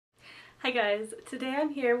Hi guys, today I'm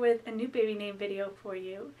here with a new baby name video for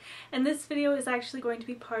you, and this video is actually going to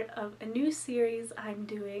be part of a new series I'm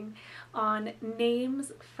doing on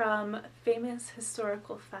names from famous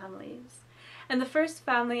historical families. And the first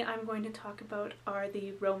family I'm going to talk about are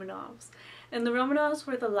the Romanovs, and the Romanovs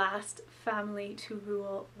were the last family to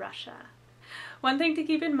rule Russia. One thing to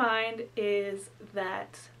keep in mind is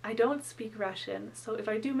that I don't speak Russian, so if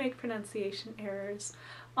I do make pronunciation errors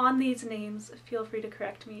on these names, feel free to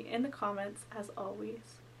correct me in the comments as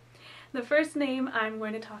always. The first name I'm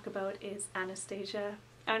going to talk about is Anastasia.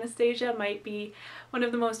 Anastasia might be one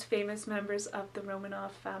of the most famous members of the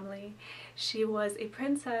Romanov family. She was a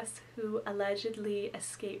princess who allegedly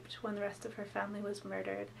escaped when the rest of her family was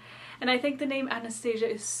murdered. And I think the name Anastasia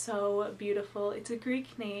is so beautiful. It's a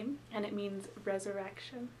Greek name and it means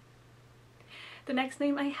resurrection. The next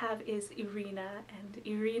name I have is Irina, and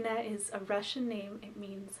Irina is a Russian name. It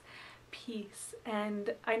means peace,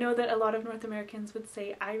 and I know that a lot of North Americans would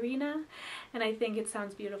say Irina, and I think it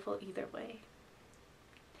sounds beautiful either way.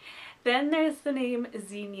 Then there's the name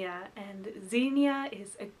Xenia, and Xenia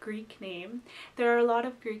is a Greek name. There are a lot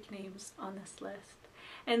of Greek names on this list,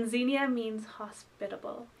 and Xenia means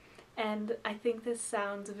hospitable, and I think this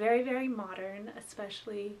sounds very, very modern,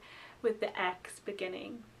 especially with the X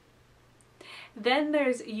beginning. Then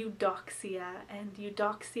there's Eudoxia, and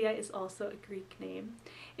Eudoxia is also a Greek name.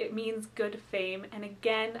 It means good fame, and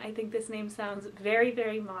again, I think this name sounds very,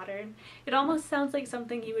 very modern. It almost sounds like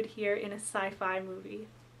something you would hear in a sci-fi movie.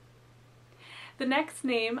 The next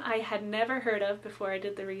name I had never heard of before I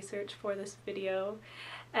did the research for this video,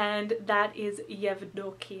 and that is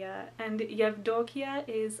Yevdokia. And Yevdokia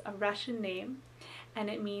is a Russian name, and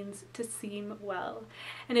it means to seem well.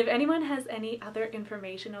 And if anyone has any other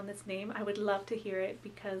information on this name, I would love to hear it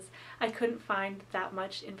because I couldn't find that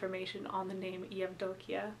much information on the name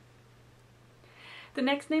Yevdokia. The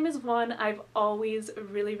next name is one I've always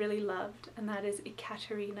really loved, and that is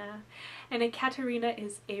Ekaterina. And Ekaterina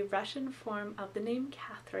is a Russian form of the name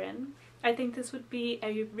Catherine. I think this would be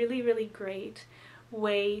a really great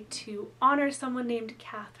way to honor someone named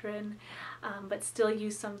Catherine, but still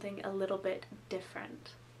use something a little bit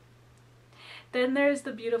different. Then there's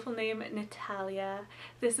the beautiful name Natalia.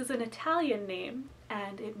 This is an Italian name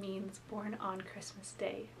and it means born on Christmas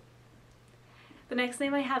Day. The next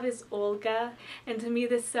name I have is Olga, and to me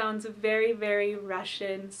this sounds very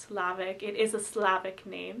Russian, Slavic. It is a Slavic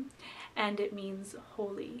name and it means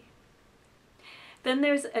holy. Then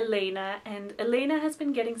there's Elena, and Elena has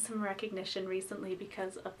been getting some recognition recently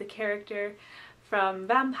because of the character from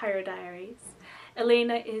Vampire Diaries.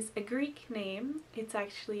 Elena is a Greek name. It's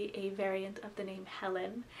actually a variant of the name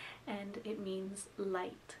Helen, and it means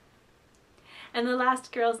light. And the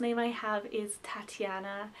last girl's name I have is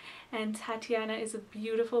Tatiana, and Tatiana is a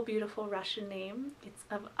beautiful Russian name. It's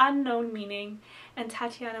of unknown meaning, and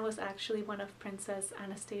Tatiana was actually one of Princess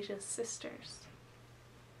Anastasia's sisters.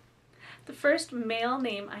 The first male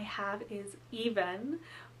name I have is Ivan,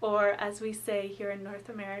 or as we say here in North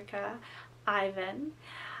America, Ivan.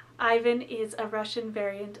 Ivan is a Russian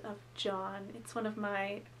variant of John. It's one of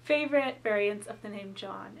my favorite variants of the name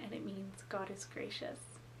John, and it means God is gracious.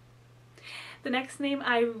 The next name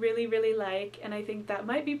I really like, and I think that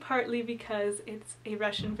might be partly because it's a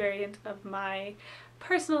Russian variant of my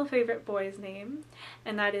personal favorite boy's name,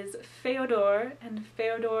 and that is Fyodor, and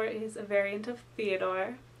Fyodor is a variant of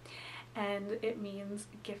Theodore, and it means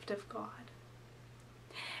gift of God.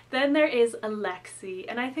 Then there is Alexei,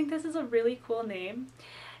 and I think this is a really cool name.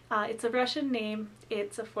 It's a Russian name.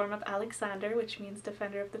 It's a form of Alexander, which means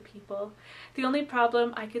defender of the people. The only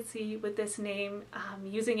problem I could see with this name,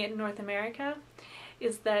 using it in North America,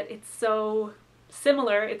 is that it's so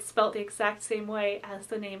similar. It's spelled the exact same way as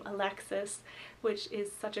the name Alexis, which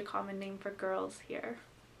is such a common name for girls here.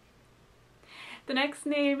 The next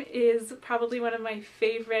name is probably one of my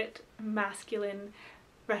favorite masculine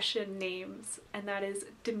Russian names, and that is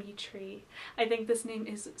Dmitri. I think this name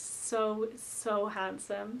is so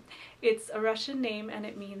handsome. It's a Russian name and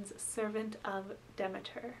it means servant of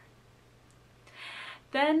Demeter.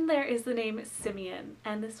 Then there is the name Simeon,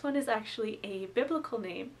 and this one is actually a biblical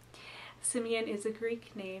name. Simeon is a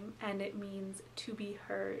Greek name and it means to be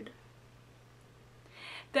heard.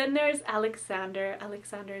 Then there's Alexander.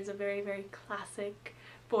 Alexander is a very classic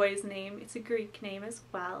boy's name. It's a Greek name as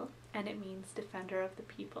well, and it means defender of the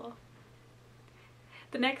people.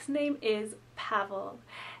 The next name is Pavel,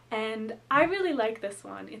 and I really like this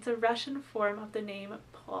one. It's a Russian form of the name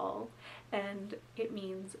Paul, and it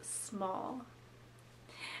means small.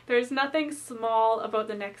 There's nothing small about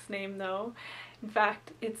the next name though. In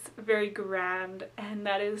fact, it's very grand, and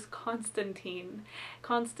that is Konstantin.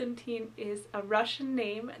 Konstantin is a Russian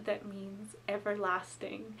name that means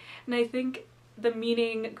everlasting, and I think the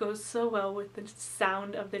meaning goes so well with the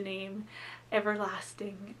sound of the name,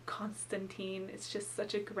 everlasting Konstantin. It's just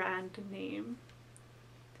such a grand name.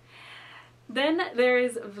 Then there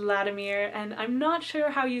is Vladimir, and I'm not sure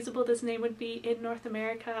how usable this name would be in North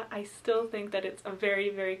America. I still think that it's a very,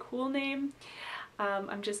 very cool name.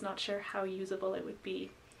 I'm just not sure how usable it would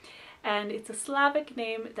be. And it's a Slavic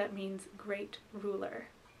name that means great ruler.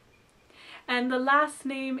 And the last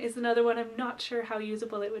name is another one I'm not sure how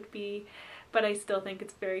usable it would be, but I still think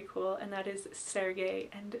it's very cool, and that is Sergei.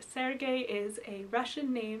 And Sergei is a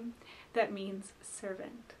Russian name that means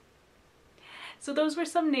servant. So those were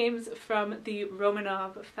some names from the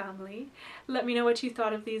Romanov family. Let me know what you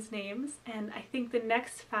thought of these names, and I think the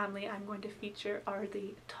next family I'm going to feature are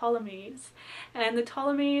the Ptolemies. And the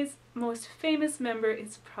Ptolemies' most famous member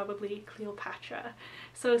is probably Cleopatra.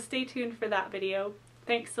 So stay tuned for that video.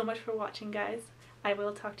 Thanks so much for watching, guys. I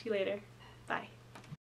will talk to you later.